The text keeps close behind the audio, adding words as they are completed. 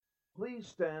Please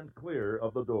stand clear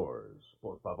of the doors.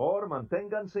 Por favor,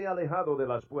 manténganse alejado de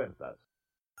las puertas.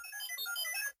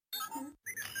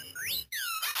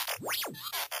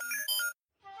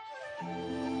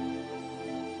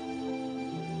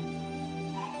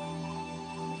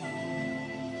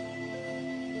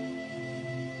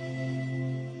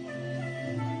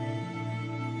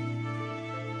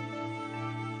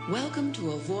 Welcome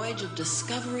to a voyage of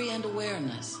discovery and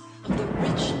awareness of the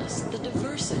richness, the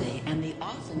diversity, and the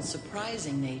often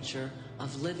surprising nature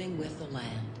of living with the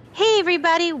land. Hey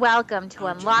everybody, welcome to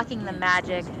Unlocking the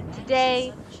Magic.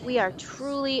 Today, we are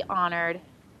truly honored.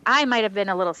 I might have been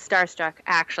a little starstruck,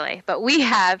 actually, but we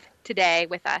have today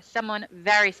with us someone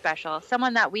very special,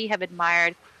 someone that we have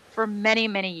admired for many,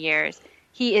 many years.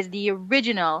 He is the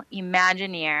original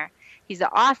Imagineer. He's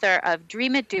the author of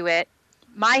Dream It, Do It,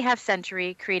 My Half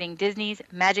Century, Creating Disney's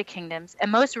Magic Kingdoms,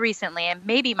 and most recently, and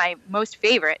maybe my most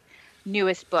favorite,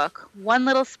 newest book, One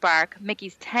Little Spark,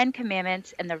 Mickey's 10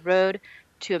 Commandments and the Road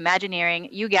to Imagineering.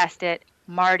 You guessed it,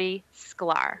 Marty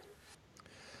Sklar.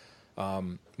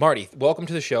 Marty, welcome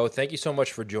to the show. Thank you so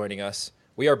much for joining us.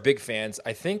 We are big fans.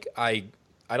 I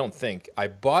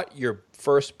bought your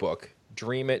first book,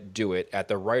 Dream It, Do It, at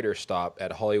the writer's stop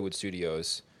at Hollywood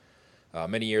Studios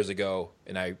many years ago,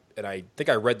 and I think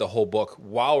I read the whole book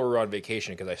while we were on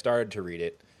vacation because I started to read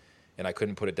it, and I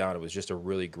couldn't put it down. It was just a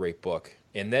really great book.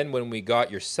 And then when we got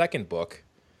your second book,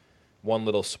 One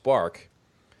Little Spark,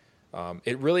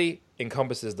 it really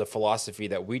encompasses the philosophy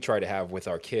that we try to have with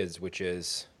our kids, which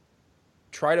is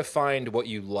try to find what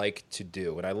you like to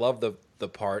do. And I love the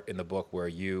part in the book where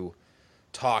you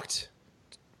talked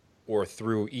or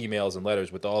through emails and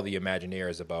letters with all the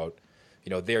Imagineers about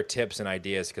their tips and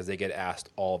ideas, because they get asked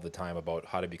all the time about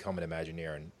how to become an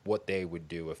Imagineer and what they would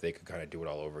do if they could kind of do it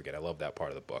all over again. I love that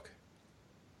part of the book.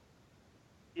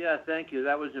 Yeah, thank you.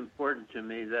 That was important to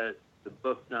me, that the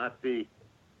book not be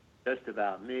just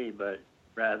about me, but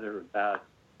rather about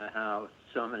how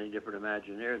so many different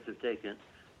Imagineers have taken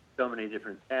so many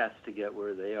different paths to get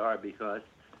where they are, because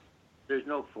there's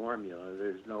no formula,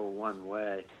 there's no one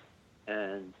way,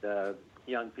 and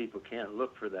young people can't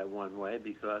look for that one way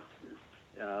because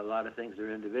a lot of things are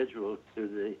individual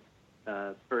to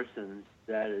the person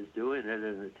that is doing it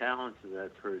and the talents of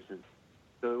that person.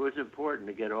 So it was important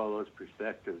to get all those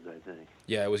perspectives, I think.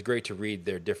 Yeah, it was great to read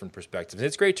their different perspectives. And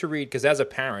it's great to read because as a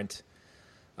parent,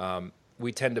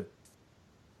 we tend to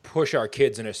push our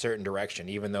kids in a certain direction,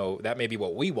 even though that may be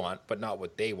what we want, but not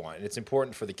what they want. And it's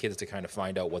important for the kids to kind of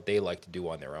find out what they like to do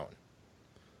on their own.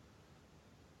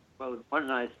 Well, one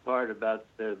nice part about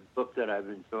the book that I've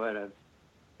enjoyed, I've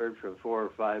heard from 4 or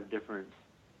 5 different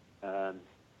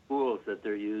schools that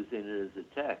they're using it as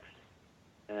a text,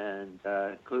 and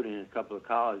including a couple of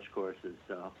college courses.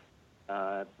 So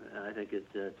I think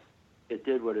it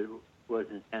did what it was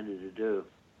intended to do.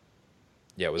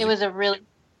 Yeah, it was a really,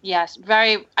 yes,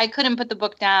 very, I couldn't put the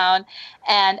book down.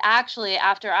 And actually,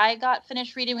 after I got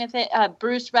finished reading with it,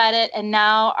 Bruce read it, and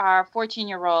now our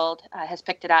 14-year-old has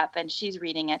picked it up, and she's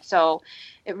reading it. So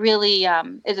it really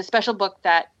is a special book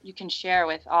that you can share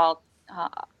with all,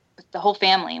 with the whole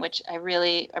family, which I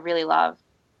really love.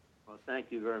 Well, thank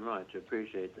you very much. I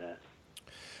appreciate that.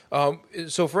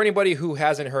 So for anybody who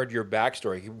hasn't heard your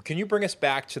backstory, can you bring us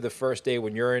back to the first day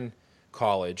when you're in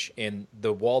college and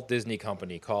the Walt Disney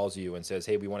Company calls you and says,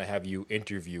 hey, we want to have you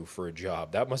interview for a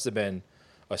job? That must have been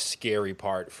a scary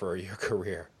part for your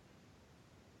career.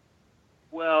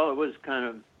 Well, it was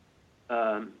kind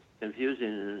of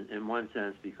confusing in one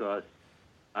sense, because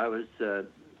I was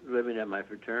living at my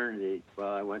fraternity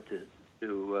while I went to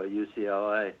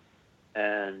UCLA,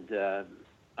 and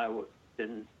I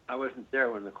wasn't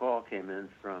there when the call came in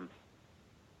from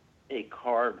a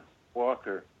carb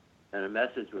walker, and a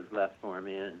message was left for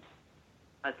me, and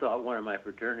I thought one of my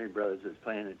fraternity brothers was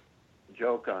playing a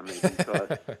joke on me,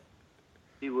 because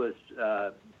he was,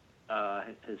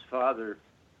 his father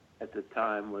at the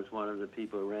time was one of the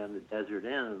people who ran the Desert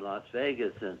Inn in Las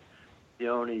Vegas, and the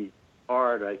only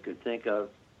part I could think of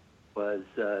was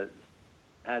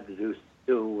had to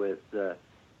do with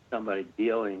somebody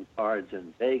dealing cards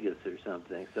in Vegas or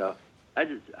something. So I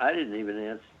didn't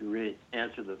even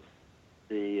answer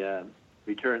the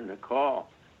return the call.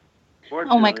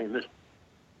 Fortunately,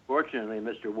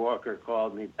 Mr. Walker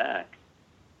called me back,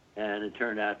 and it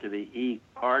turned out to be E.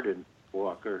 Carden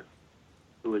Walker,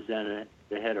 who was then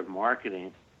the head of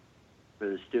marketing for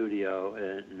the studio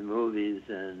and the movies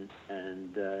and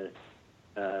the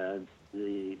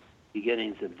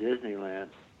beginnings of Disneyland.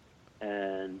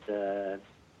 And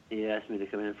he asked me to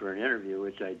come in for an interview,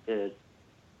 which I did,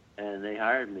 and they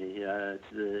hired me.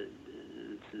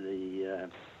 The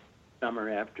summer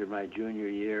after my junior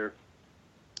year,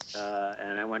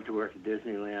 and I went to work at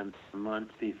Disneyland a month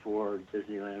before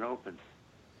Disneyland opened.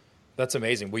 That's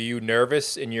amazing. Were you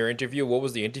nervous in your interview? What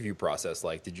was the interview process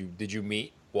like? Did you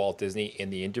meet Walt Disney in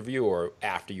the interview or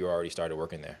after you already started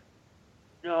working there?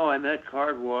 No, I met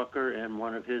Card Walker and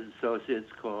one of his associates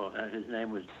called, his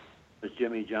name was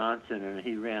Jimmy Johnson, and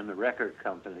he ran the record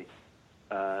company.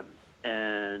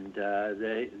 And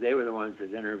they were the ones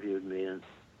that interviewed me. And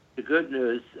the good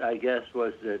news, I guess,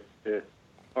 was that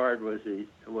Card was a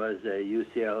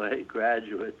UCLA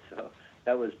graduate, so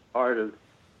that was part of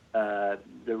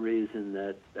the reason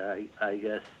that I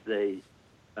guess they,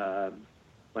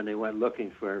 when they went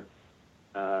looking for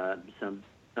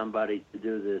somebody to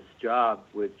do this job,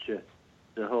 which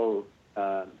the whole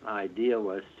idea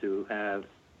was to have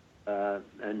a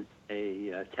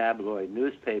tabloid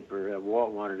newspaper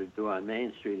Walt wanted to do on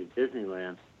Main Street at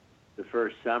Disneyland the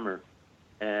first summer,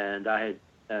 and I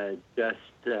had just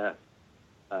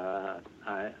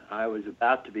I was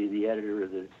about to be the editor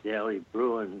of the Daily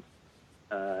Bruin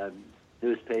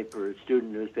newspaper,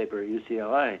 student newspaper at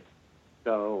UCLA,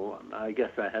 so I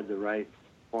guess I had the right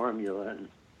formula. And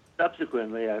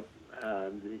subsequently,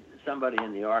 somebody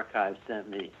in the archive sent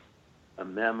me a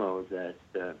memo that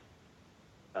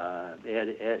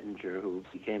Ed Ettinger, who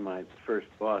became my first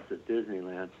boss at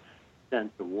Disneyland,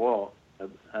 sent to Walt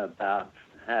about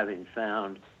having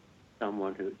found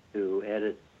someone to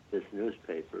edit this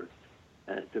newspaper.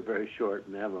 And it's a very short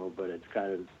memo, but it's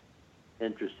kind of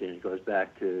interesting. It goes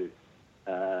back to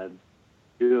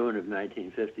June of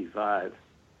 1955.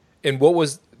 And what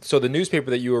was, so the newspaper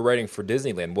that you were writing for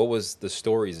Disneyland, what was the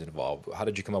stories involved? How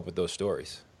did you come up with those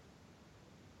stories?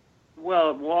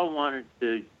 Well, Walt wanted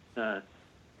to,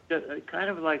 kind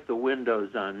of like the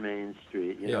windows on Main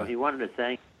Street. You know, he wanted to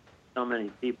thank so many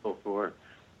people for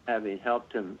having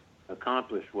helped him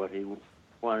accomplish what he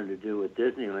wanted to do with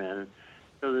Disneyland.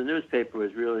 So the newspaper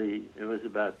was really, it was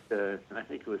about, I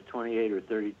think it was 28 or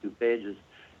 32 pages.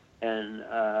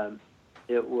 And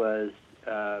it was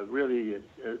really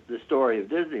the story of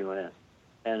Disneyland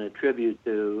and a tribute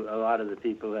to a lot of the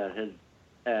people that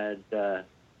had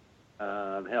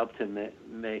helped him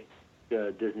make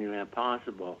Disneyland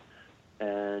possible.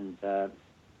 And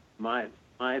my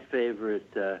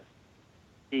favorite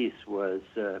piece was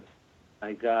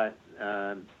I got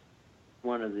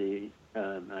one of the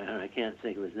I can't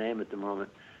think of his name at the moment,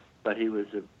 but he was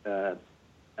a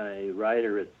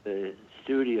writer at the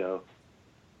studio,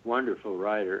 wonderful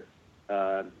writer,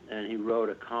 and he wrote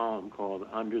a column called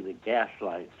Under the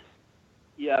Gaslights.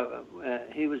 Yeah,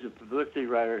 he was a publicity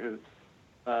writer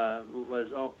who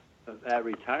was at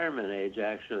retirement age,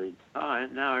 actually.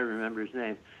 Now I remember his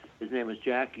name. His name was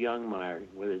Jack Youngmeyer,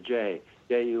 with a J,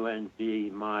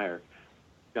 J-U-N-G Meyer,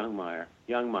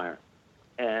 Youngmeyer.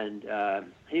 And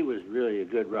he was really a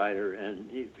good writer, and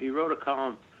he wrote a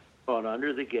column called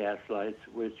Under the Gaslights,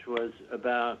 which was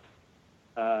about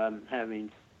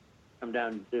having come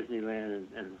down to Disneyland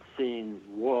and seeing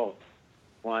Walt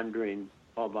wandering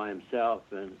all by himself,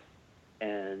 and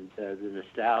the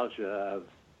nostalgia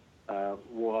of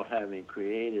Walt having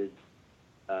created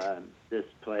this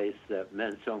place that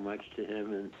meant so much to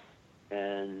him,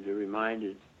 and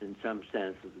reminded, in some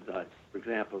sense, for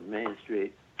example, Main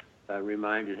Street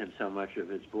reminded him so much of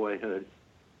his boyhood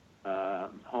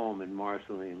home in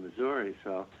Marceline, Missouri.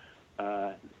 So,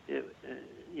 I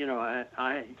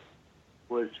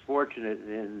was fortunate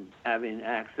in having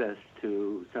access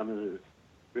to some of the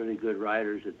really good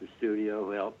writers at the studio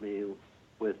who helped me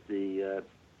with the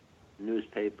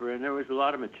newspaper. And there was a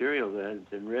lot of material that had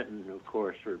been written, of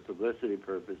course, for publicity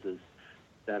purposes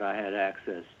that I had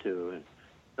access to. And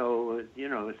so,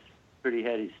 it's pretty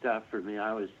heady stuff for me.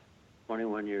 I was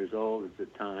 21 years old at the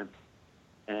time.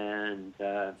 And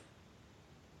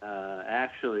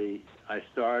actually, I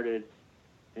started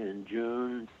in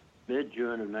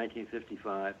mid-June of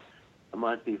 1955, a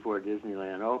month before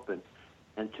Disneyland opened.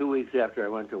 And 2 weeks after I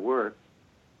went to work,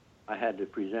 I had to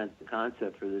present the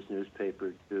concept for this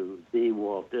newspaper to the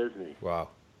Walt Disney. Wow.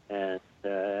 And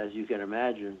as you can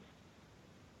imagine,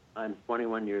 I'm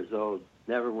 21 years old,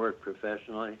 never worked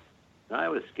professionally, and I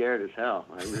was scared as hell.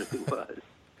 I really was.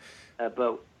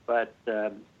 But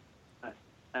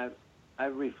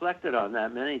I've reflected on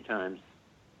that many times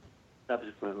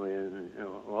subsequently in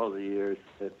all the years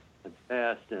that have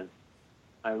passed, and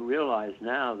I realize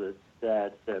now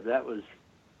that was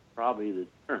probably the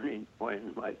turning point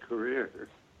in my career.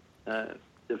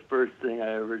 The first thing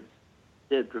I ever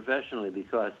did professionally,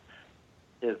 because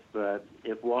if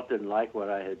Walt didn't like what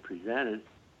I had presented,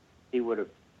 they would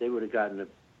have gotten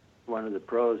one of the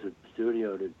pros at the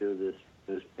studio to do this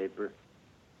newspaper.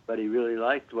 But he really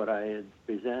liked what I had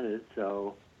presented,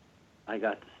 so I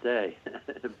got to stay.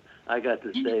 I got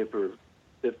to stay for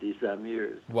 50-some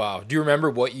years. Wow. Do you remember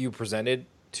what you presented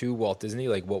to Walt Disney?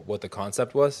 Like what the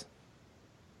concept was?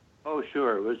 Oh,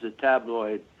 sure. It was a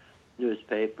tabloid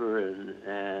newspaper,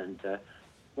 and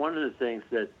one of the things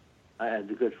that I had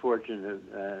the good fortune of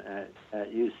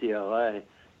at UCLA,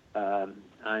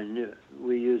 I knew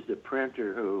we used a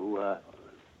printer who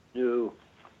knew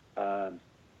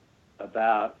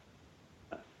about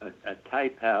a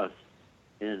type house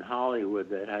in Hollywood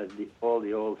that had all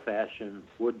the old-fashioned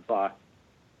woodblock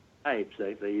types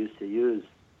that they used to use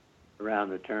around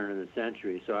the turn of the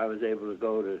century. So I was able to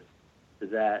go to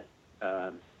that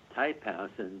type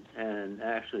house and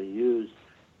actually use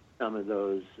some of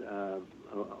those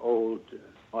old,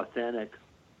 authentic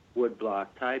woodblock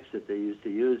types that they used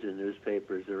to use in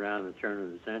newspapers around the turn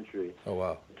of the century. Oh,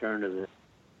 wow. The turn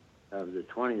of the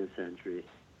 20th century.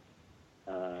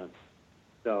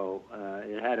 So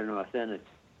it had an authentic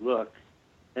look.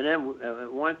 And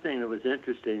then one thing that was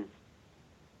interesting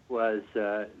was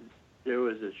there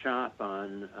was a shop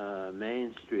on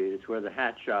Main Street. It's where the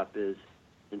hat shop is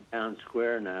in Town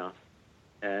Square now.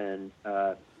 And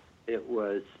it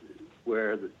was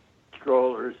where the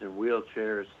strollers and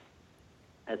wheelchairs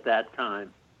at that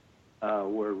time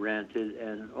were rented.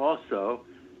 And also,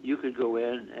 you could go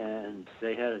in and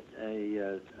they had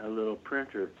a little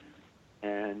printer.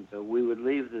 And we would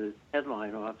leave the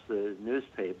headline off the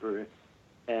newspaper,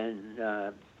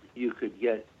 and you could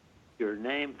get your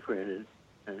name printed,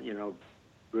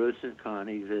 Bruce and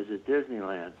Connie visit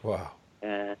Disneyland. Wow.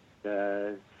 And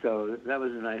so that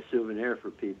was a nice souvenir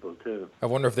for people, too. I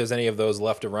wonder if there's any of those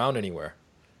left around anywhere.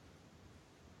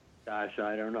 Gosh,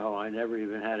 I don't know. I never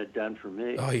even had it done for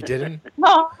me. Oh, you didn't?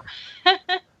 No.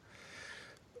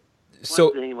 So,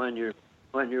 one thing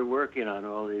when you're working on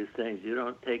all these things, you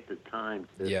don't take the time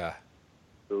to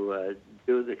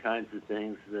do the kinds of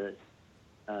things that,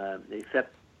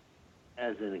 except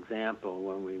as an example,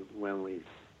 when we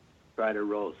try to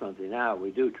roll something out,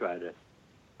 we do try to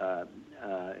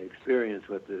experience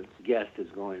what the guest is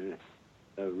going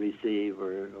to receive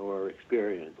or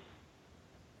experience.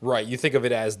 Right. You think of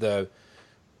it as the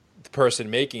person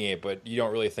making it, but you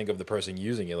don't really think of the person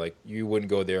using it. Like, you wouldn't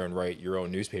go there and write your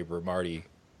own newspaper. Marty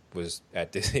was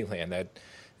at Disneyland. That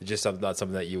is just not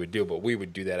something that you would do, but we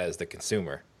would do that as the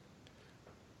consumer.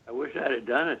 I wish I'd have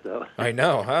done it, though. I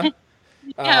know, huh?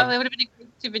 Yeah, it would have been a great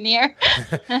souvenir.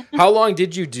 How long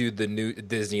did you do the new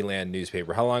Disneyland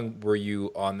newspaper? How long were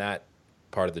you on that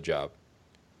part of the job?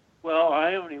 Well,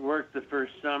 I only worked the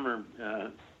first summer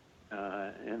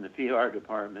in the PR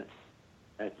department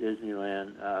at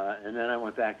Disneyland, and then I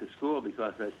went back to school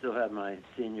because I still had my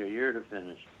senior year to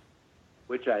finish,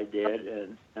 which I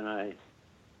did, and I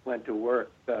went to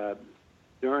work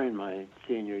during my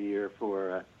senior year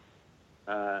for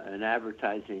an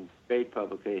advertising trade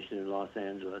publication in Los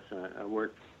Angeles. I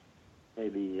worked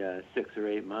maybe 6 or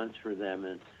 8 months for them,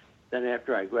 and then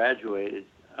after I graduated,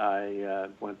 I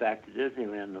went back to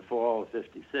Disneyland in the fall of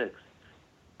 '56,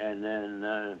 and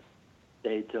then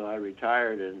stayed till I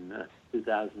retired in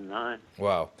 2009.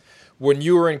 Wow. When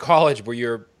you were in college, were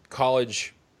your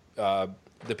college,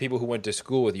 the people who went to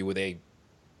school with you, were they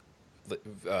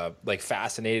like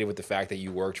fascinated with the fact that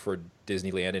you worked for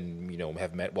Disneyland and,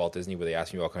 have met Walt Disney? Were they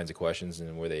asking you all kinds of questions,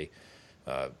 and were they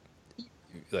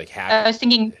like happy? I was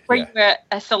thinking, you were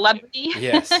a celebrity?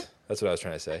 Yes, that's what I was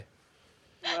trying to say.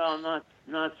 Well,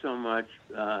 not so much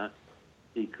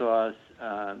because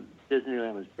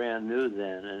Disneyland was brand new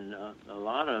then, and a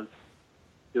lot of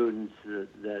students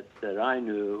that I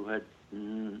knew had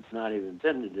not even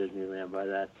been to Disneyland by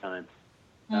that time.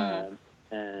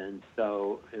 And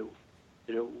so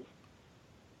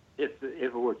if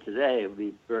it were today, it would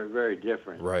be very, very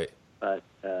different. Right. But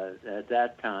at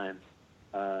that time,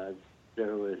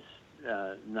 there was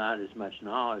not as much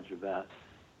knowledge about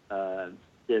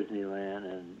Disneyland,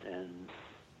 and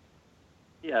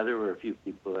yeah, there were a few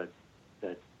people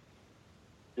that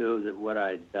knew that what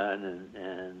I'd done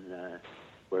and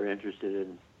were interested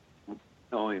in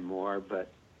knowing more, but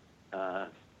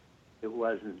it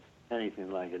wasn't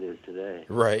anything like it is today.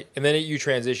 Right. And then you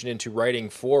transitioned into writing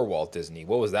for Walt Disney.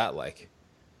 What was that like?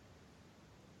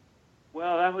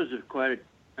 Well, that was quite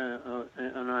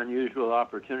an unusual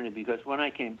opportunity, because when I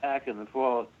came back in the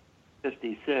fall of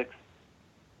 '56,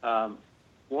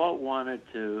 Walt wanted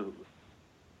to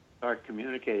start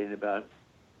communicating about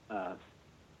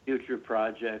future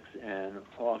projects and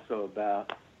also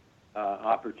about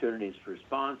opportunities for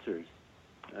sponsors,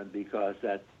 because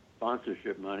that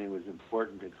sponsorship money was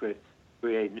important to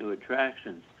create new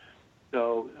attractions.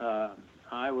 So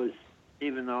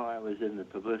even though I was in the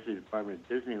publicity department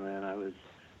at Disneyland, I was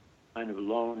kind of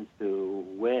loaned to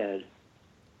WED,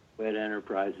 WED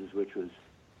Enterprises, which was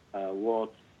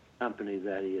Walt's company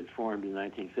that he had formed in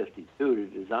 1952 to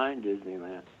design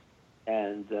Disneyland.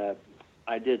 And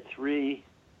I did 3,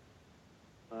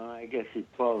 I guess you'd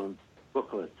call them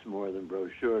booklets more than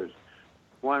brochures.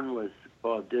 One was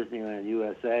called Disneyland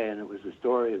USA, and it was the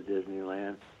story of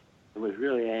Disneyland. It was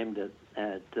really aimed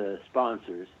at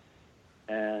sponsors.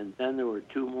 And then there were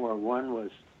 2 more. One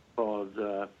was called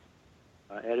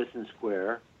Edison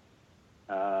Square,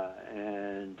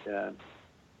 and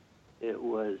it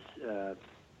was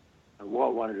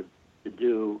Walt wanted to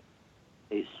do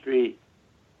a street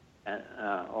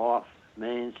off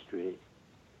Main Street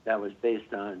that was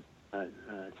based on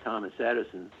Thomas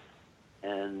Edison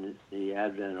and the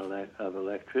advent of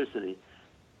electricity,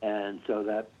 and so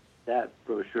that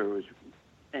brochure was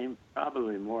aimed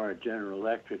probably more at General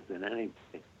Electric than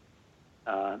anything.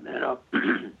 And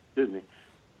excuse me.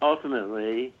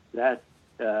 Ultimately, that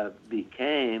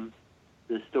became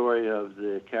the story of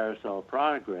the Carousel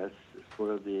Progress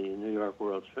for the New York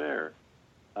World's Fair.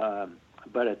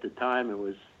 But at the time, it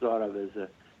was thought of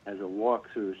as a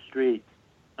walk-through street,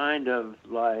 kind of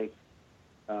like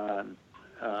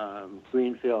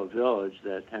Greenfield Village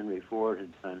that Henry Ford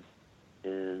had done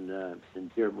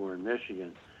in Dearborn,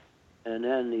 Michigan. And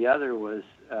then the other was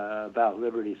about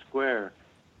Liberty Square,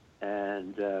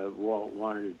 and Walt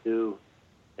wanted to do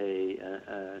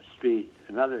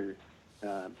another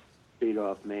street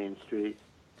off Main Street,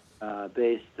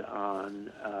 based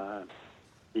on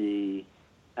the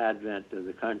advent of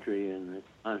the country and the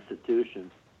Constitution.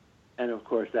 And of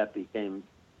course, that became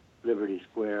Liberty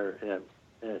Square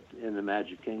in the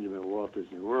Magic Kingdom at Walt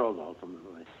Disney World,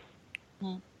 ultimately.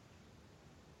 Mm-hmm.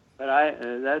 But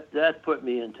that put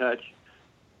me in touch,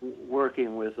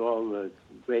 working with all the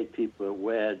great people at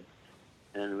WED,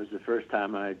 and it was the first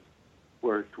time I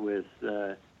worked with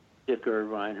Dick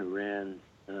Irvine, who ran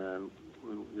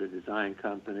the design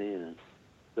company, and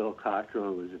Bill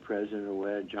Cottrell, who was the president of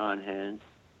WED, John Hens,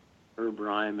 Herb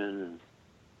Ryman, and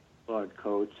Claude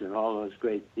Coates, and all those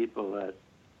great people that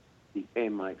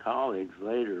became my colleagues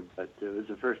later. But it was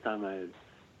the first time I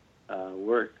had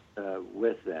worked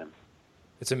with them.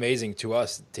 It's amazing to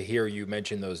us to hear you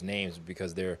mention those names,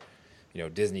 because they're,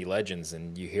 Disney legends,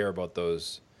 and you hear about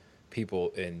those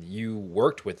people and you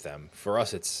worked with them. For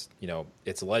us, it's,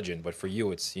 it's legend, but for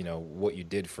you, it's, what you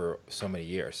did for so many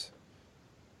years.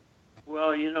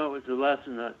 Well, it was a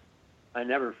lesson that I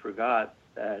never forgot.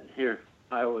 That here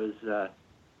I was, I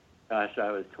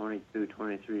was 22,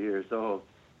 23 years old,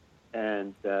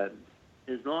 and as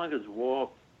long as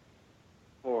Walt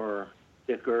or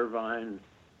Dick Irvine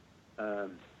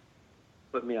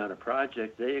put me on a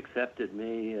project, they accepted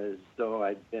me as though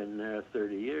I'd been there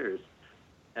 30 years.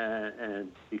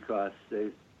 And because they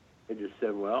just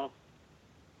said, well,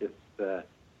 if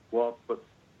Walt put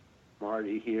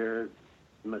Marty here,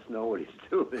 he must know what he's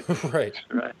doing. Right.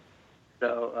 Right.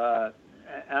 So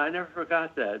and I never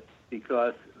forgot that,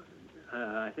 because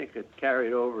I think it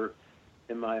carried over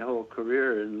in my whole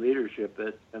career in leadership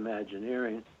at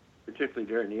Imagineering, particularly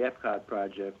during the Epcot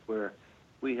project, where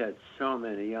we had so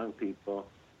many young people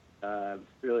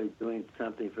really doing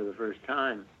something for the first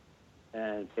time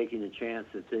and taking a chance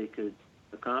that they could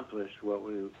accomplish what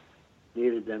we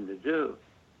needed them to do.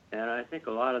 And I think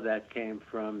a lot of that came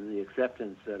from the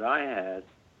acceptance that I had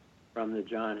from the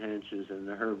John Henches and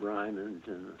the Herb Rymans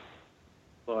and the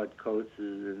Claude Coates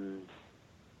and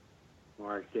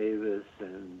Mark Davis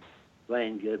and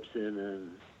Blaine Gibson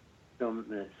and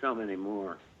so many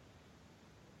more.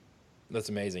 That's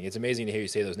amazing. It's amazing to hear you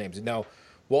say those names. Now,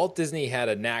 Walt Disney had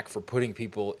a knack for putting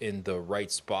people in the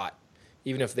right spot,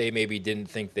 even if they maybe didn't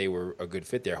think they were a good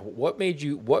fit there. What made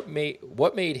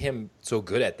him so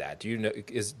good at that? Do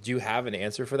you have an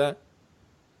answer for that?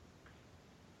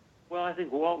 Well, I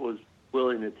think Walt was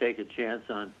willing to take a chance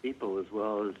on people as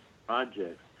well as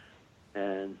projects,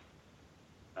 and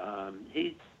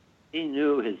he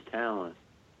knew his talent.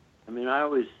 I mean, I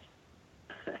always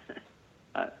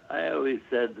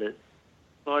said that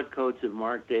Claude Coates and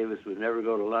Mark Davis would never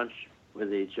go to lunch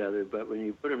with each other, but when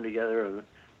you put them together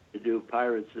to do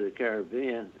Pirates of the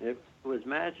Caribbean, it was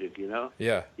magic,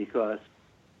 Yeah. Because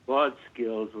Claude's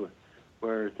skills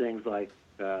were things like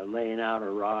laying out a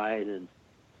ride and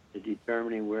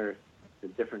determining where the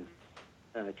different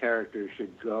characters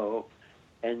should go,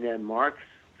 and then Mark's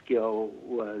skill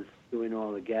was doing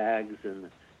all the gags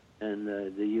and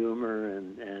the humor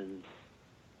and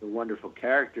the wonderful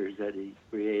characters that he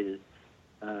created.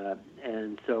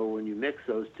 And so when you mix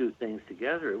those two things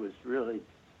together, it was really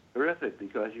terrific,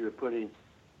 because you were putting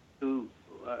two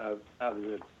of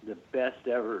the best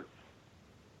ever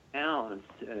talents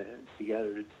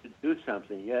together to do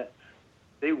something. Yet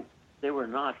they they were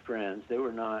not friends. They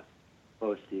were not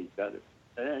close to each other.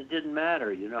 And it didn't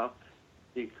matter,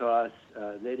 because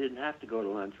they didn't have to go to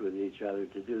lunch with each other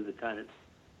to do the kind of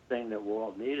thing that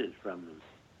Walt needed from them.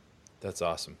 That's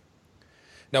awesome.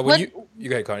 Now, when you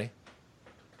go ahead, Connie.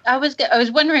 I was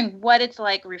wondering what it's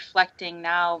like reflecting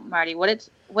now, Marty. What is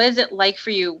it like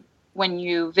for you when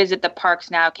you visit the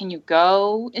parks now? Can you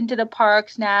go into the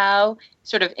parks now,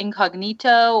 sort of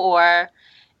incognito, or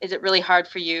is it really hard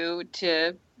for you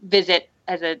to visit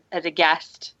as a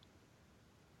guest?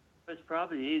 It's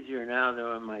probably easier now than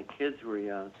when my kids were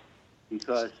young,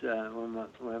 because when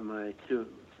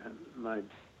my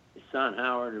son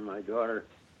Howard and my daughter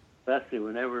Leslie,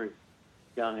 when they were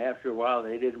young, after a while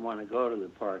they didn't want to go to the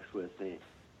parks with me,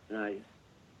 and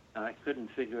I couldn't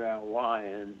figure out why.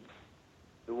 And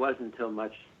it wasn't until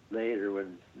much later,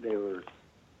 when they were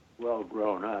well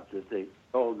grown up, that they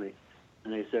told me,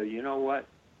 and they said, "You know what?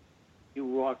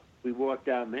 We walk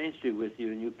down Main Street with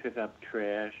you, and you pick up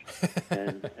trash,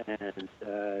 and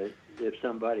if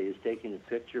somebody is taking a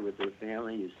picture with their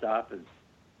family, you stop and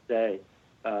say,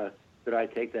 could I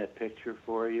take that picture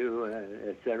for you,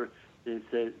 etc." They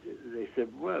said,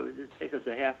 well, it would take us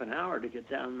a half an hour to get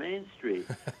down Main Street.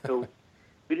 So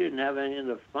we didn't have any of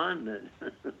the fun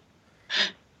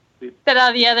that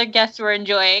all the other guests were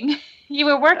enjoying. You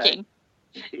were working.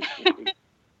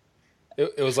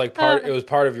 It was like part. It was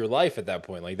part of your life at that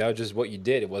point. Like, that was just what you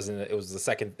did. It wasn't. It was the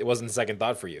second. It wasn't the second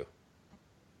thought for you.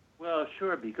 Well,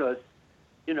 sure, because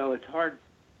it's hard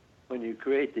when you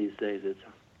create these things.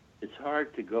 It's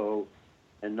hard to go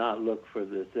and not look for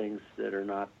the things that are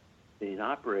not being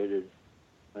operated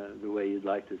the way you'd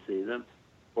like to see them,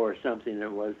 or something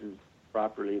that wasn't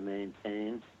properly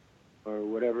maintained, or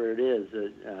whatever it is,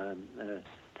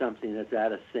 something that's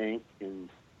out of sync in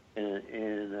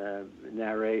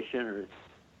narration or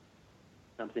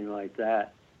something like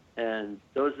that. And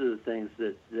those are the things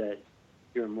that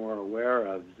you're more aware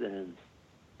of than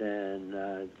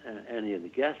any of the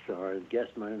guests are. The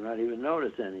guests might not even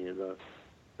notice any of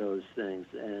those things.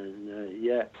 And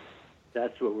yet,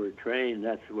 that's what we're trained,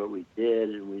 that's what we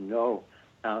did, and we know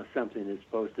how something is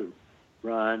supposed to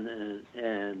run,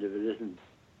 and if it isn't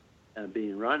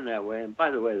being run that way. And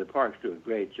by the way, the parks do a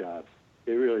great job.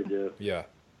 They really do. Yeah.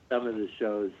 Some of the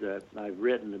shows that I've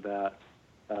written about,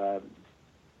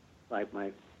 like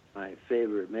my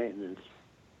favorite maintenance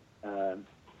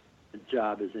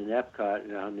job is in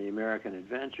Epcot on the American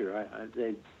Adventure.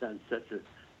 They've done such a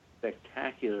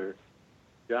spectacular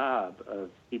job of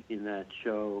keeping that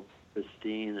show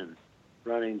pristine and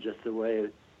running just the way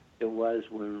it was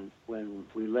when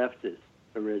we left it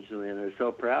originally, and they're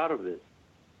so proud of it.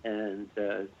 And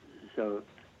so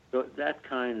that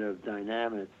kind of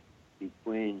dynamic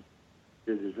between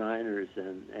the designers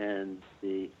and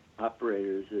the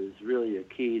operators is really a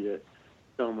key to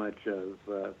so much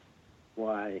of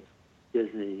why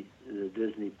the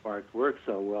Disney parks work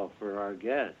so well for our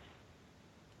guests.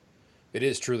 It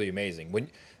is truly amazing.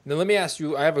 Now let me ask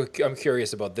you. I'm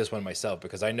curious about this one myself,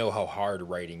 because I know how hard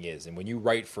writing is. And when you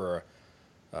write for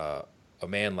a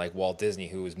man like Walt Disney,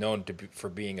 who is known for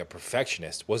being a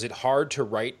perfectionist, was it hard to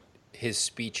write his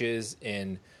speeches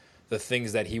and the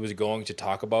things that he was going to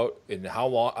talk about, and how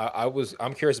long?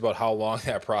 I'm curious about how long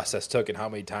that process took, and how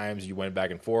many times you went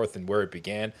back and forth, and where it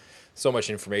began. So much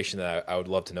information that I would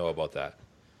love to know about that.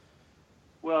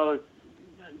 Well,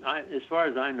 as far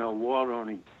as I know, Walt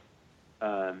only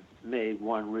made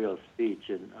one real speech,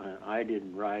 and I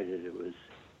didn't write it. It was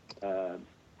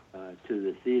to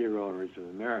the Theater Owners of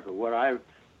America. What I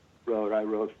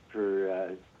wrote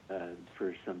for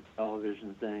some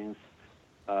television things,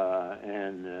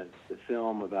 and the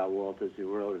film about Walt Disney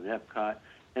World and Epcot,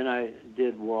 and I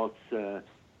did Walt's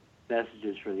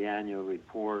messages for the annual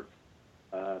report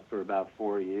for about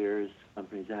 4 years,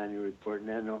 company's annual report, and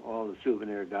then all the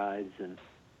souvenir guides and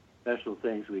special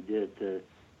things we did to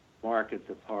market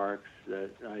the parks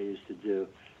that I used to do.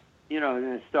 And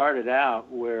it started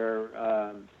out where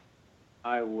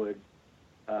I would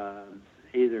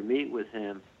either meet with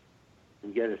him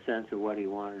and get a sense of what he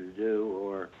wanted to do,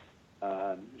 or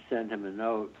send him a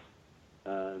note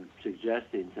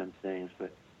suggesting some things.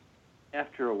 But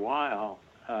after a while,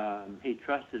 he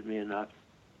trusted me enough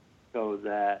so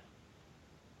that,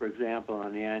 for example,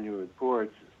 on the annual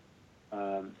reports,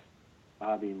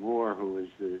 Bobby Moore, who was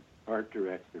the art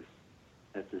director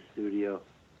at the studio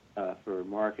for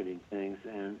marketing things,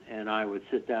 and I would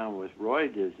sit down with Roy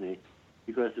Disney,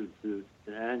 because the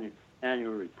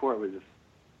annual report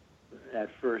at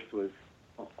first was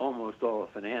almost all a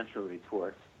financial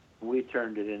report. We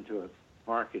turned it into a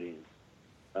marketing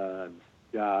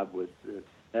job with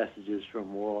messages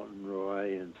from Walt and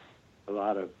Roy, and a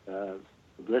lot of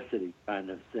publicity kind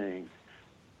of things.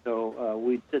 So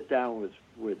we'd sit down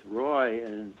with Roy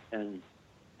and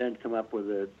then come up with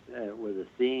a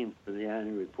theme for the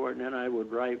annual report, and then I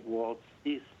would write Walt's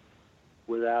piece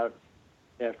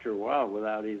after a while,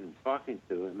 without even talking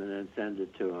to him, and then send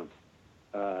it to him.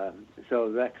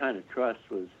 So that kind of trust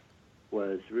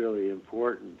was really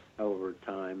important over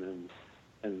time,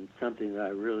 and something that I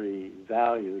really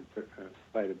valued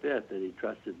quite a bit, that he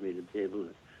trusted me to be able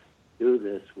to do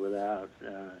this without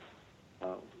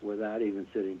even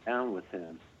sitting down with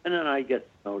him. And then I get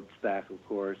notes back, of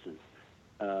course,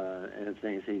 and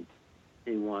things he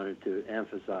wanted to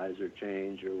emphasize or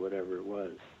change or whatever it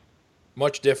was.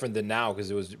 Much different than now,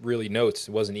 because it was really notes.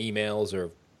 It wasn't emails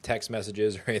or text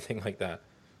messages or anything like that.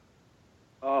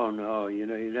 Oh, no.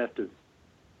 You'd have to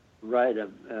write a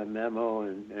memo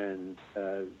and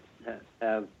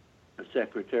have a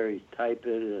secretary type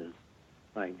it, and,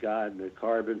 my God, the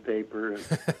carbon paper.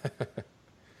 It's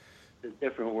a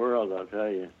different world, I'll tell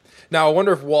you. Now, I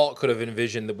wonder if Walt could have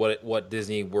envisioned what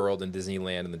Disney World and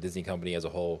Disneyland and the Disney company as a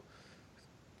whole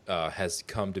has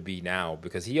come to be now,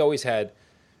 because he always had,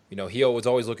 he was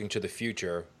always looking to the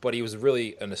future, but he was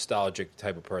really a nostalgic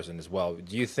type of person as well.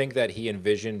 Do you think that he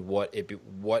envisioned what it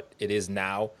is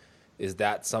now? Is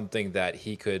that something that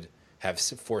he could have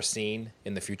foreseen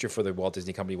in the future for the Walt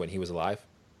Disney Company when he was alive?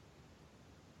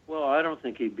 Well, I don't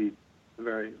think he'd be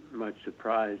very much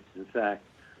surprised. In fact,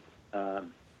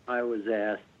 I was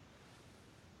asked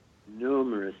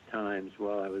numerous times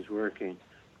while I was working,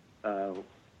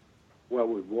 what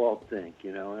would Walt think,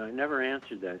 and I never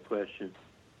answered that question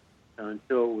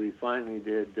until we finally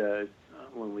did,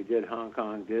 when we did Hong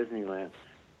Kong Disneyland,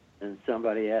 and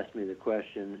somebody asked me the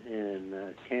question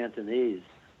in Cantonese,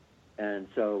 and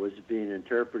so it was being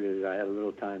interpreted. I had a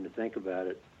little time to think about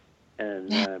it,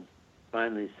 and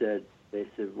finally they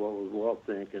said, what would Walt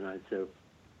think? And I said,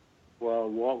 well,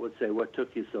 Walt would say, what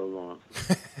took you so long?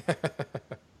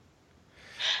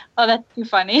 Oh, that's too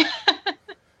funny.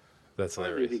 That's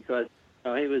hilarious. Because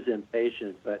he was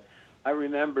impatient, but I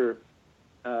remember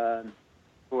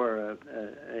for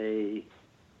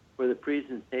the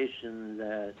presentation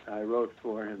that I wrote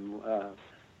for him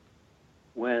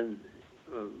when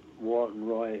Walt and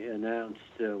Roy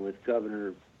announced with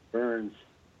Governor Burns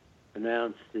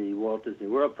announced the Walt Disney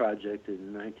World project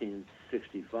in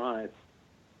 1965.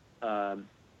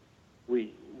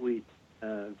 We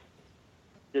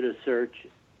did a search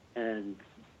and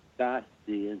got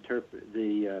the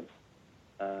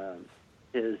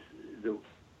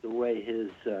way his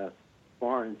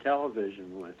foreign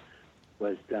television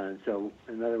was done. So,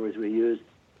 in other words, we used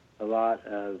a lot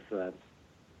of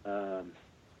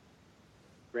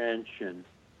French and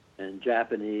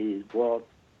Japanese. Walt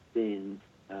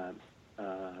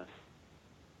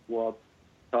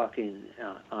talking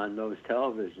on those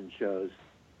television shows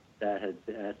that had,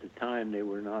 at the time, they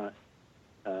were not.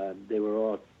 They were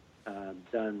all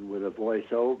done with a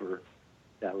voiceover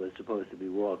that was supposed to be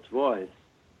Walt's voice,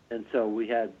 and so we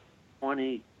had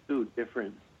 22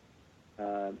 different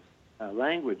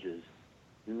languages,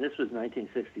 and this was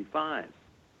 1965.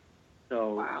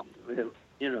 So, wow.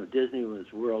 Disney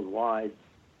was worldwide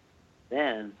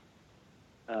then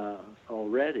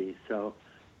already. So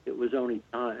it was only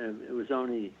time. It was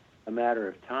only a matter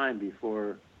of time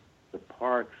before the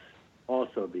parks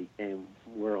also became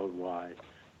worldwide,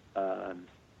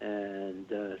 and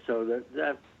so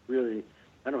that really,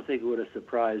 I don't think it would have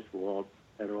surprised Walt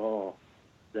at all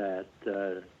that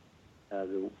the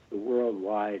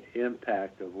worldwide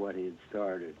impact of what he had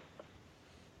started.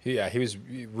 Yeah, he was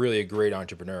really a great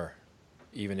entrepreneur,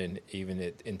 even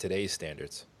in today's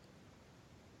standards.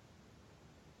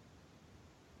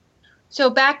 So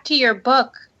back to your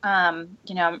book,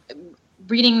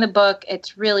 reading the book,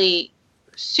 it's really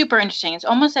super interesting. It's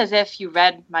almost as if you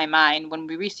read my mind when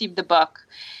we received the book.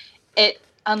 It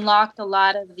unlocked a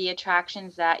lot of the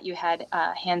attractions that you had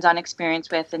hands-on experience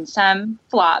with, and some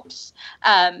flops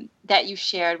that you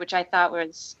shared, which I thought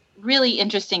was really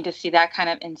interesting to see that kind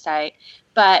of insight.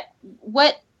 But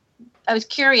I was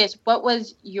curious, what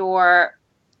was your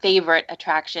favorite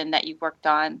attraction that you worked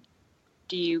on?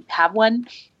 Do you have one?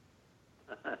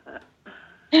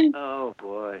 Oh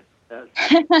boy.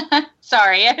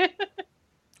 Sorry.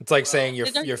 It's like saying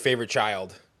your favorite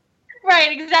child.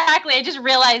 Right, exactly. I just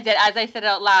realized it as I said it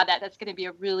out loud that that's going to be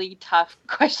a really tough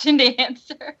question to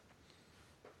answer.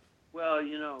 Well,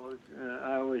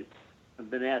 I've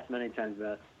been asked many times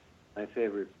about my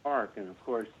favorite park, and of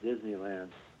course Disneyland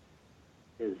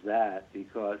is that,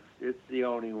 because it's the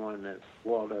only one that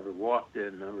Walt ever walked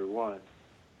in, number one.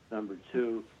 Number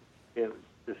two, it was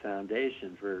the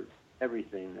foundation for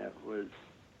everything that was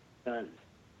done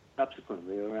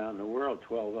subsequently around the world,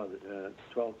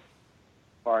 12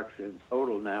 parks in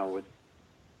total now with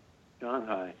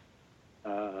Shanghai,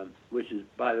 which is,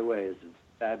 by the way, is a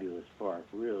fabulous park,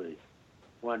 really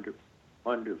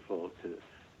wonderful to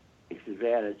take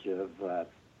advantage of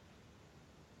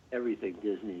everything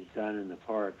Disney's done in the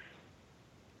parks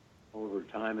over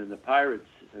time. And the Pirates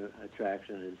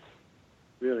attraction is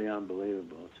really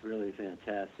unbelievable. It's really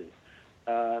fantastic.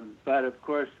 But of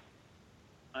course,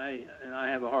 I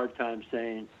have a hard time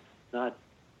not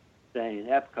saying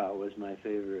Epcot was my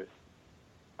favorite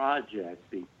project,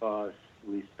 because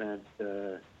we spent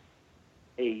 8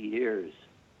 years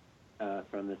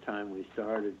from the time we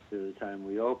started to the time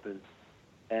we opened,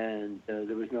 and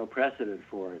there was no precedent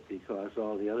for it, because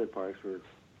all the other parks were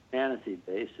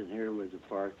fantasy-based, and here was a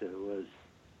park that was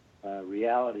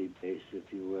reality-based,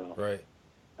 if you will. Right.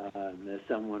 As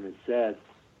someone had said,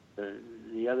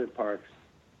 the other parks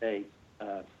take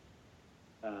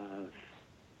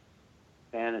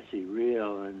fantasy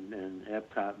real, and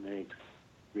Epcot makes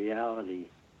reality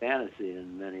fantasy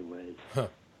in many ways. Huh.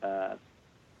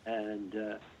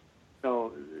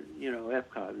 So,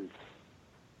 Epcot is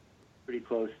pretty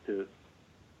close to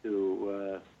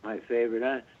my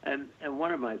favorite. And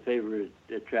one of my favorite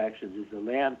attractions is the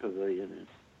Land Pavilion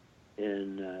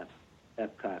in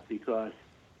Epcot, because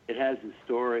it has a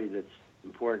story that's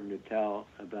important to tell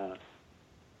about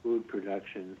food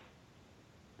production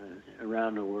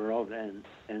around the world, and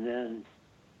then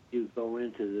you go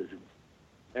into this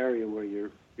area where you're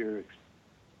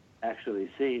actually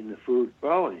seeing the food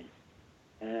growing,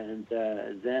 and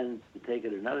then to take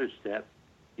it another step,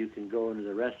 you can go into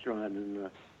the restaurant in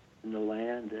the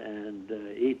land and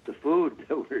eat the food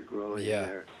that we're growing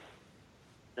there.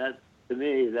 That, to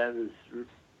me, that was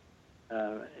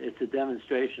it's a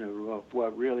demonstration of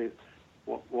what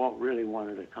Walt really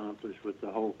wanted to accomplish with the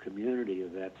whole community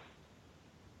of that.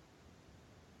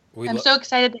 I'm so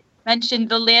excited that you mentioned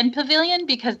the Land Pavilion,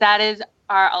 because that is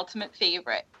our ultimate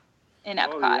favorite in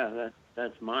Epcot. Oh, yeah,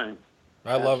 that's mine.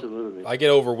 Absolutely. I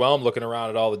get overwhelmed looking around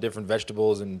at all the different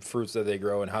vegetables and fruits that they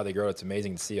grow and how they grow. It's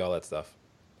amazing to see all that stuff.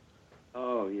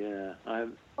 Oh, yeah. I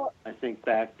think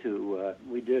back to,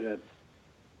 we did a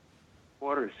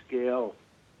quarter scale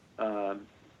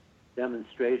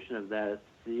demonstration of that at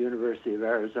the University of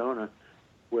Arizona,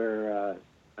 where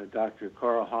Dr.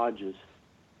 Carl Hodges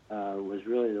was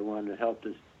really the one that helped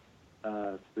us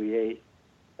create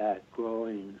that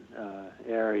growing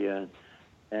area,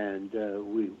 and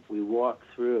we walked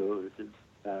through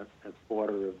about a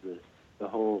quarter of the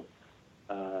whole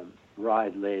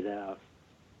ride laid out.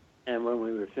 And when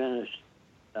we were finished,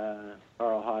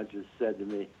 Carl Hodges said to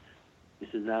me, he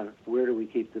said, "Now, where do we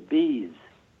keep the bees?"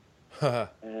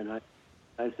 And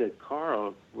I said,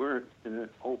 "Carl, we're in an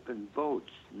open boat,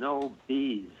 no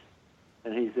bees."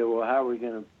 And he said, "Well, how are we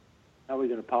going to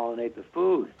pollinate the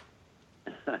food?"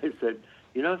 I said,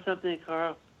 "You know something,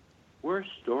 Carl? We're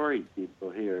story people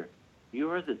here.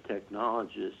 You're the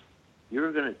technologist.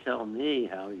 You're going to tell me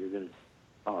how you're going to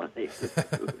pollinate the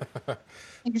food."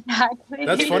 Exactly.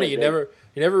 That's funny. You never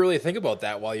really think about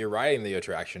that while you're riding the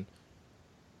attraction.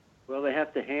 Well, they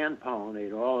have to hand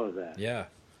pollinate all of that. Yeah.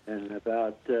 And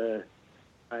about, I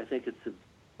think it's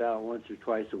about once or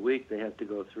twice a week they have to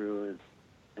go through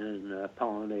and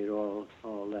pollinate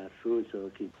all that food so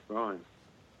it keeps growing.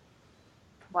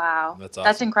 Wow. That's awesome.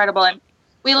 That's incredible. And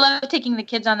we love taking the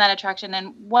kids on that attraction.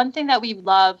 And one thing that we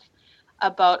love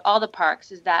about all the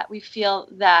parks is that we feel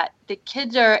that the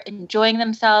kids are enjoying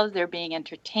themselves, they're being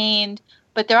entertained,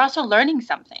 but they're also learning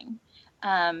something.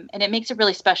 And it makes it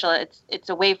really special. It's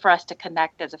a way for us to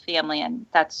connect as a family, and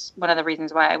that's one of the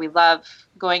reasons why we love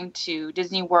going to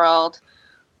Disney World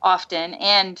often,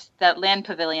 and that Land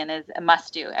Pavilion is a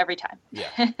must-do every time.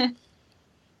 Yeah.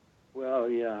 Well,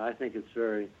 yeah, I think it's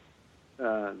very,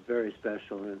 very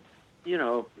special. And,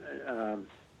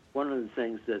 one of the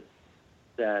things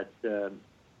that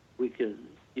you can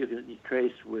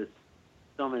trace with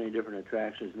so many different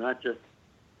attractions, not just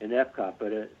in Epcot,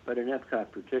 but in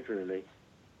Epcot particularly,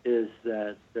 is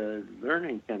that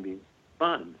learning can be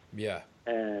fun. Yeah.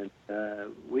 And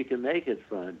we can make it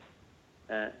fun.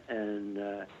 You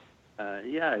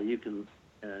can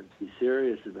be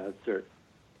serious about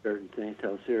certain things,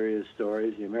 tell serious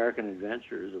stories. The American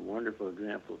Adventure is a wonderful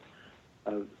example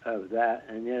of that,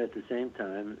 and yet at the same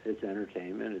time, it's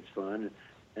entertainment, it's fun,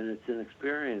 and it's an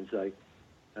experience like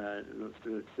the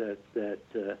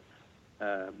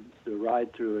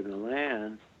ride through in the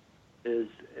land is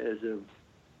an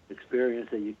experience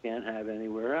that you can't have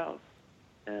anywhere else.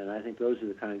 And I think those are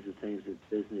the kinds of things that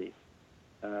Disney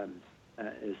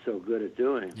is so good at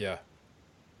doing. Yeah.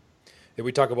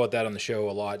 We talk about that on the show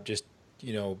a lot, just,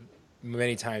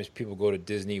 many times people go to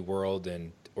Disney World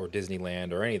or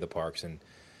Disneyland or any of the parks, and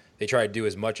they try to do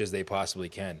as much as they possibly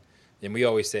can. And we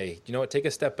always say, you know what, take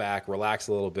a step back, relax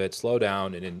a little bit, slow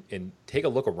down, and take a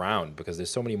look around, because there's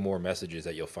so many more messages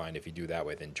that you'll find if you do that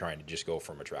way than trying to just go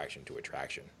from attraction to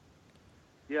attraction.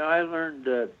 Yeah, I learned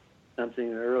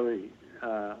something early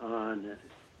on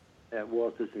at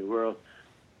Walt Disney World.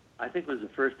 I think it was the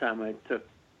first time I took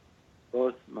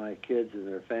both my kids and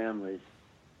their families,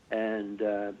 and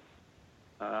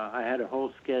I had a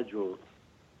whole schedule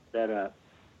set up.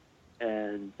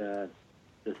 And the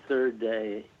third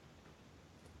day,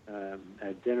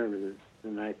 at dinner the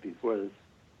night before,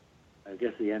 I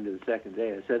guess the end of the second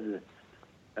day, I said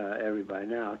to everybody,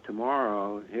 now,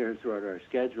 tomorrow, here's what our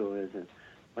schedule is. And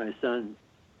my son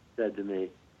said to me,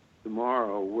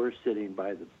 tomorrow we're sitting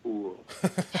by the pool.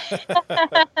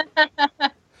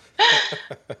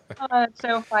 Oh, that's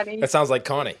so funny. That sounds like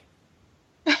Connie.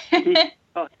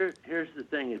 Here's the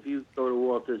thing. If you go to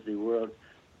Walt Disney World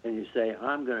and you say,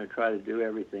 I'm going to try to do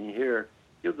everything here,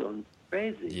 you're going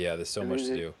crazy. Yeah, there's so much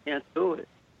to do. You can't do it.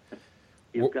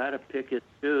 You've got to pick and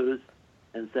choose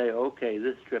and say, okay,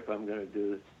 this trip I'm going to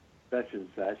do such and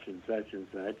such and such and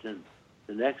such, and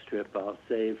the next trip I'll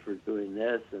save for doing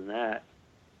this and that.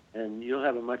 And you'll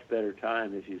have a much better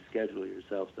time if you schedule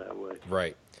yourself that way.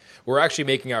 Right. We're actually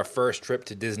making our first trip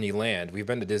to Disneyland. We've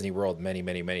been to Disney World many,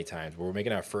 many, many times. But we're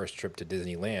making our first trip to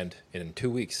Disneyland in 2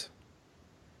 weeks.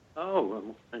 Oh, well,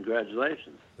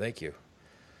 congratulations. Thank you.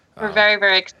 We're very,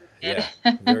 very excited. Yeah,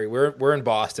 we're in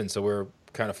Boston, so we're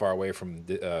kind of far away from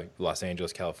the Los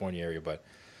Angeles, California area. But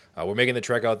we're making the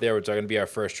trek out there. It's going to be our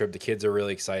first trip. The kids are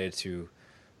really excited to,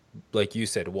 like you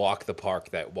said, walk the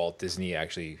park that Walt Disney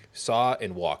actually saw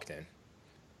and walked in.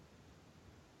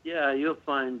 Yeah, you'll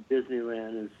find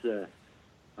Disneyland is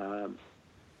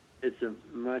it's a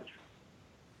much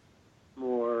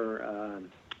more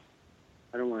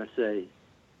I don't want to say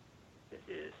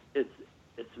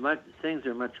it's much, things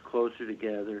are much closer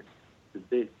together. The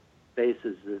big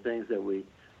spaces, the things that we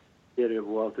did at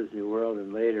Walt Disney World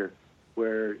and later,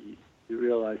 where you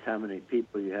realize how many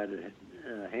people you had to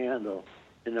handle.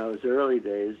 In those early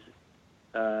days,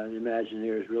 the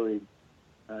Imagineers really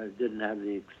didn't have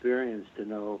the experience to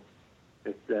know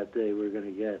that they were going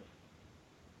to get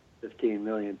 15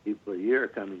 million people a year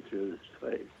coming through this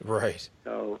place. Right.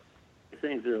 So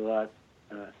things are a lot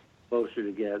closer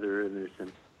together, and there's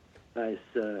some nice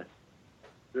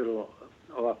little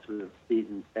off the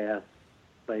beaten path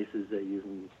places that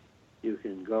you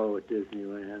can go at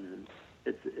Disneyland, and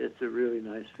it's a really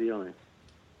nice feeling.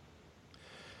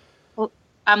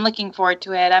 I'm looking forward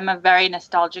to it. I'm a very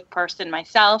nostalgic person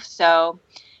myself, so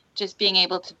just being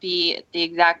able to be at the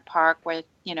exact park where,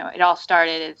 you know, it all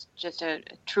started is just a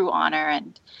true honor,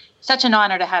 and such an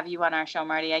honor to have you on our show,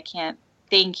 Marty. I can't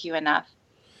thank you enough.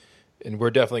 And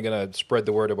we're definitely going to spread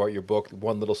the word about your book,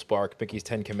 One Little Spark, Mickey's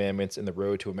 10 Commandments and the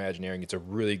Road to Imagineering. It's a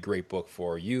really great book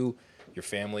for you, your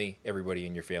family, everybody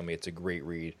in your family. It's a great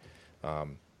read.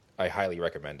 I highly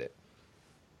recommend it.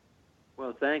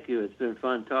 Well, thank you. It's been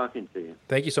fun talking to you.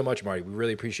 Thank you so much, Marty. We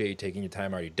really appreciate you taking your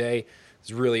time out of your day.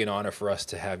 It's really an honor for us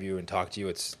to have you and talk to you.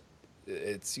 It's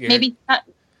maybe not,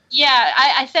 yeah.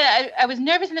 I said I was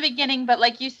nervous in the beginning, but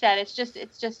like you said, it's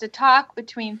just a talk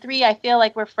between three. I feel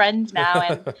like we're friends now,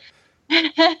 and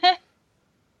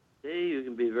See, you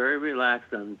can be very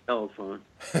relaxed on the telephone.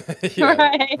 yeah,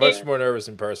 right. Much more nervous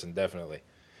in person, definitely.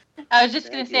 I was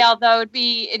just going to say, although it would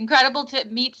be incredible to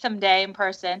meet someday in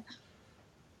person.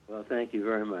 Well, thank you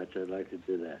very much. I'd like to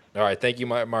do that. All right. Thank you,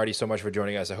 Marty, so much for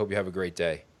joining us. I hope you have a great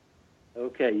day.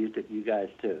 Okay, you guys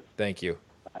too. Thank you.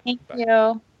 Thank Bye. you.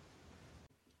 All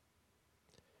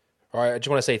right. I just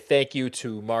want to say thank you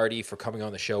to Marty for coming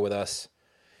on the show with us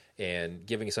and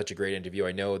giving us such a great interview.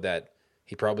 I know that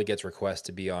he probably gets requests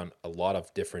to be on a lot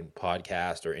of different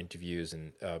podcasts or interviews,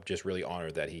 and just really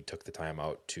honored that he took the time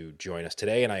out to join us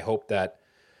today. And I hope that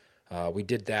we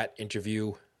did that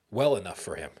interview well enough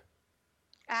for him.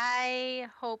 I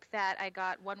hope that I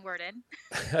got one word in.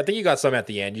 I think you got some at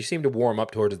the end. You seemed to warm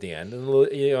up towards the end. And,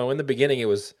 you know, in the beginning, it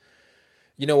was,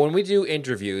 you know, when we do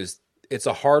interviews, it's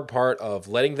a hard part of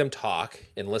letting them talk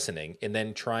and listening, and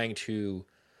then trying to,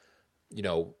 you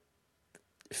know,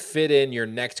 fit in your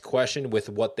next question with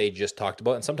what they just talked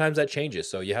about. And sometimes that changes.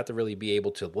 So you have to really be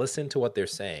able to listen to what they're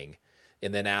saying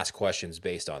and then ask questions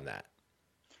based on that.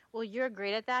 Well, you're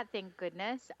great at that. Thank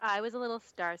goodness. I was a little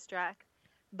starstruck,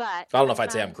 but I don't know if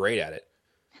I'd say I'm great at it.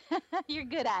 You're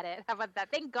good at it. How about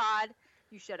that? Thank God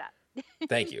you showed up.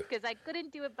 Thank you. Because I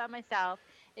couldn't do it by myself.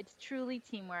 It's truly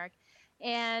teamwork.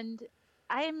 And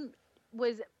I'm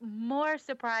was more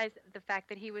surprised at the fact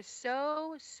that he was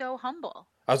so humble.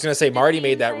 I was going to say, It just Marty made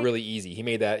seems that like- really easy. He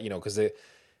made that, because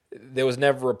there was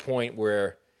never a point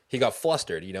where he got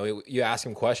flustered. You ask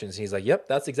him questions, and he's like, "Yep,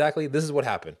 this is what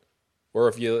happened." Or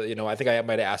if I think I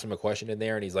might have asked him a question in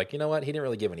there, and he's like, "You know what? He didn't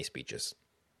really give any speeches."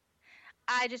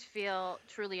 I just feel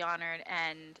truly honored,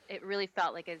 and it really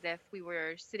felt like as if we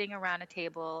were sitting around a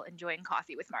table enjoying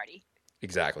coffee with Marty.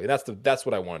 Exactly. That's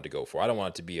what I wanted to go for. I don't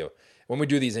want it to be when we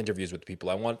do these interviews with people.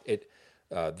 I want it.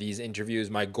 These interviews.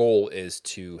 My goal is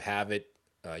to have it.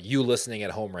 You listening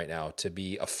at home right now to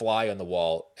be a fly on the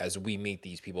wall as we meet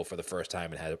these people for the first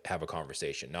time and have a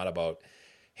conversation. Not about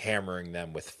hammering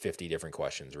them with 50 different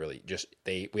questions. Really, just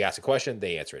we ask a question,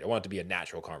 they answer it. I want it to be a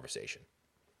natural conversation.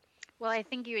 Well, I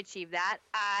think you achieved that.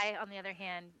 I, on the other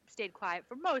hand, stayed quiet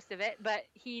for most of it, but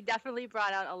he definitely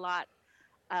brought out a lot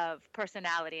of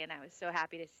personality, and I was so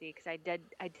happy to see because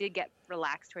I did get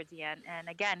relaxed towards the end. And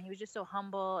again, he was just so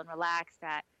humble and relaxed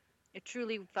that it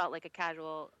truly felt like a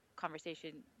casual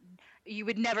conversation. You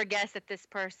would never guess that this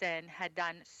person had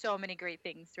done so many great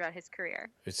things throughout his career.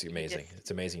 It's amazing.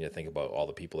 It's amazing to think about all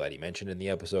the people that he mentioned in the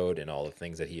episode and all the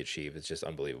things that he achieved. It's just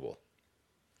unbelievable.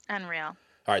 Unreal.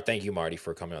 All right. Thank you, Marty,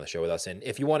 for coming on the show with us. And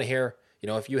if you want to hear,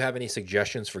 if you have any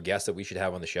suggestions for guests that we should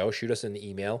have on the show, shoot us an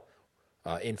email,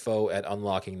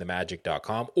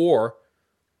 info@unlockingthemagic.com, or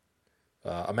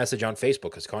a message on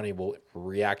Facebook, because Connie will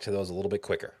react to those a little bit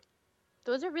quicker.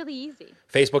 Those are really easy.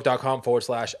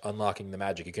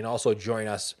 Facebook.com/unlockingthemagic. You can also join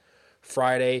us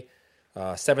Friday,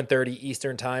 7:30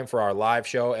 Eastern time for our live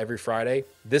show every Friday.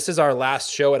 This is our last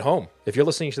show at home. If you're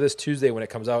listening to this Tuesday when it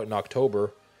comes out in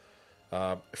October,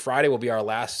 Friday will be our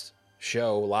last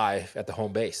show live at the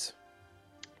home base.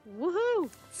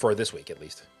 Woohoo! For this week, at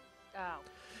least. Oh.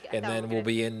 And then we'll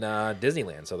be in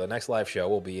Disneyland. So the next live show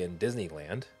will be in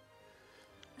Disneyland.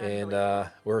 And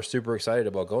we're super excited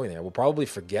about going there. We'll probably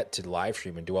forget to live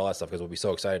stream and do all that stuff because we'll be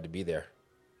so excited to be there.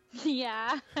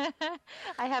 Yeah.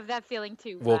 I have that feeling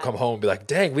too. We'll come home and be like,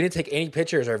 dang, we didn't take any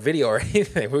pictures or video or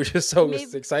anything. We were just so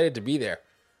excited to be there.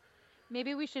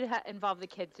 Maybe we should involve the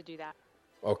kids to do that.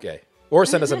 Okay. Or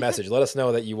send us a message. Let us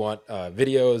know that you want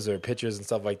videos or pictures and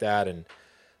stuff like that. And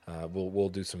we'll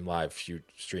do some live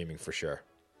streaming for sure.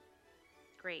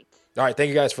 Great. All right. Thank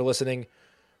you guys for listening.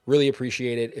 Really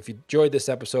appreciate it. If you enjoyed this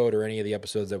episode or any of the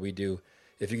episodes that we do,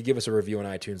 if you could give us a review on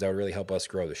iTunes, that would really help us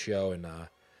grow the show and,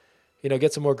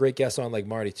 get some more great guests on like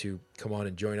Marty to come on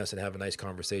and join us and have a nice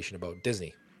conversation about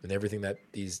Disney and everything that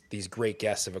these great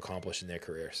guests have accomplished in their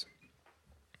careers.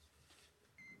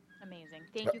 Amazing.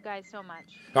 Thank you guys so much.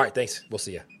 All right. Thanks. We'll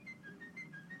see you.